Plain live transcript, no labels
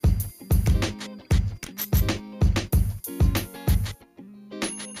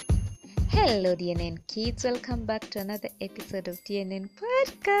Hello DNN kids, welcome back to another episode of DNN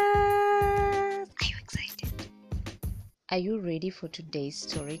Podcast. Are you excited? Are you ready for today's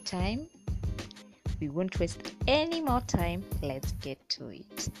story time? We won't waste any more time, let's get to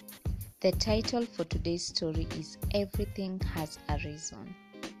it. The title for today's story is Everything Has a Reason.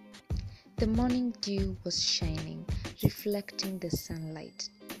 The morning dew was shining, reflecting the sunlight.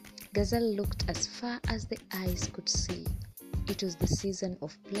 Gazelle looked as far as the eyes could see. It was the season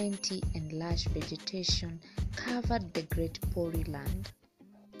of plenty and lush vegetation covered the great Pori land.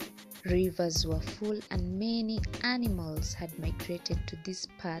 Rivers were full and many animals had migrated to these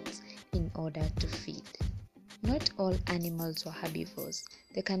parts in order to feed. Not all animals were herbivores.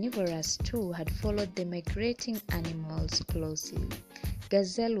 The carnivorous too had followed the migrating animals closely.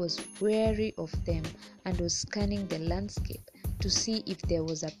 Gazelle was wary of them and was scanning the landscape to see if there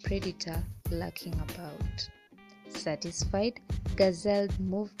was a predator lurking about. Satisfied, Gazelle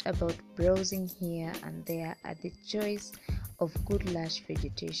moved about, browsing here and there at the joys of good lush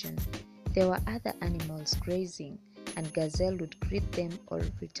vegetation. There were other animals grazing, and Gazelle would greet them or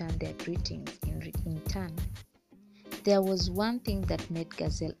return their greetings in turn. There was one thing that made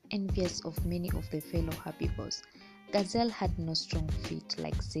Gazelle envious of many of the fellow herbivores. Gazelle had no strong feet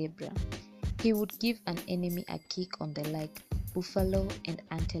like zebra. He would give an enemy a kick on the leg. Buffalo and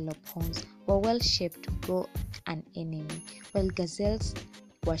antelope horns were well shaped to go an enemy, while gazelles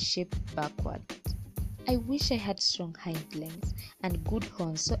were shaped backward. I wish I had strong hind legs and good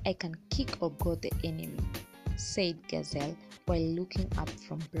horns so I can kick or go the enemy, said Gazelle while looking up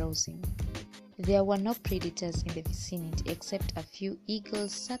from browsing. There were no predators in the vicinity except a few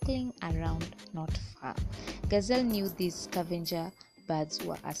eagles circling around not far. Gazelle knew these scavenger birds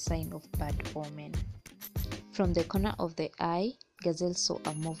were a sign of bad omen. From the corner of the eye, Gazelle saw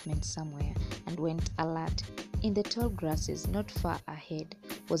a movement somewhere and went alert. In the tall grasses not far ahead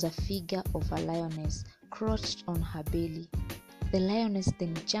was a figure of a lioness crouched on her belly. The lioness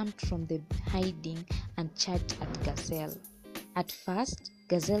then jumped from the hiding and charged at Gazelle. At first,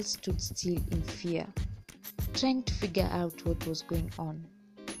 Gazelle stood still in fear, trying to figure out what was going on.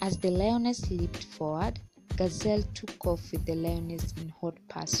 As the lioness leaped forward, Gazelle took off with the lioness in hot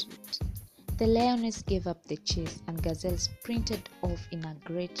pursuit. The lioness gave up the chase and Gazelle sprinted off in a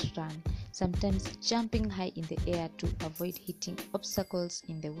great run, sometimes jumping high in the air to avoid hitting obstacles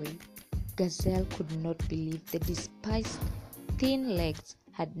in the way. Gazelle could not believe the despised thin legs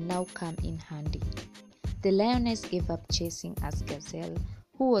had now come in handy. The lioness gave up chasing as Gazelle,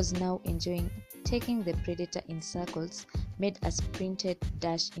 who was now enjoying taking the predator in circles, made a sprinted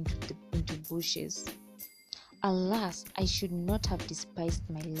dash into bushes. Alas, I should not have despised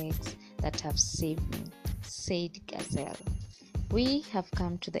my legs that have saved me, said Gazelle. We have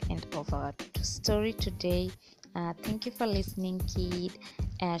come to the end of our story today. Thank you for listening, kid.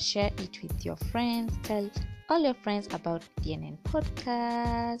 Share it with your friends. Tell all your friends about the DNN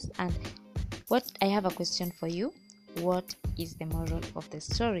podcast. And I have a question for you. What is the moral of the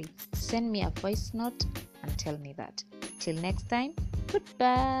story? Send me a voice note and tell me that. Till next time,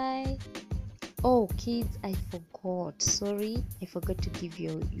 goodbye. Oh, kids, I forgot. Sorry, I forgot to give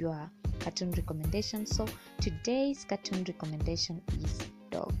you your cartoon recommendation. So today's cartoon recommendation is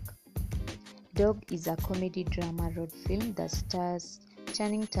Dog. Dog is a comedy drama road film that stars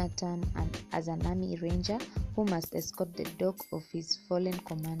Channing Tatum and as an army ranger who must escort the dog of his fallen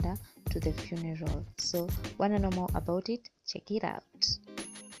commander to the funeral. So, wanna know more about it? Check it out.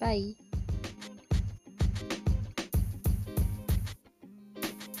 Bye.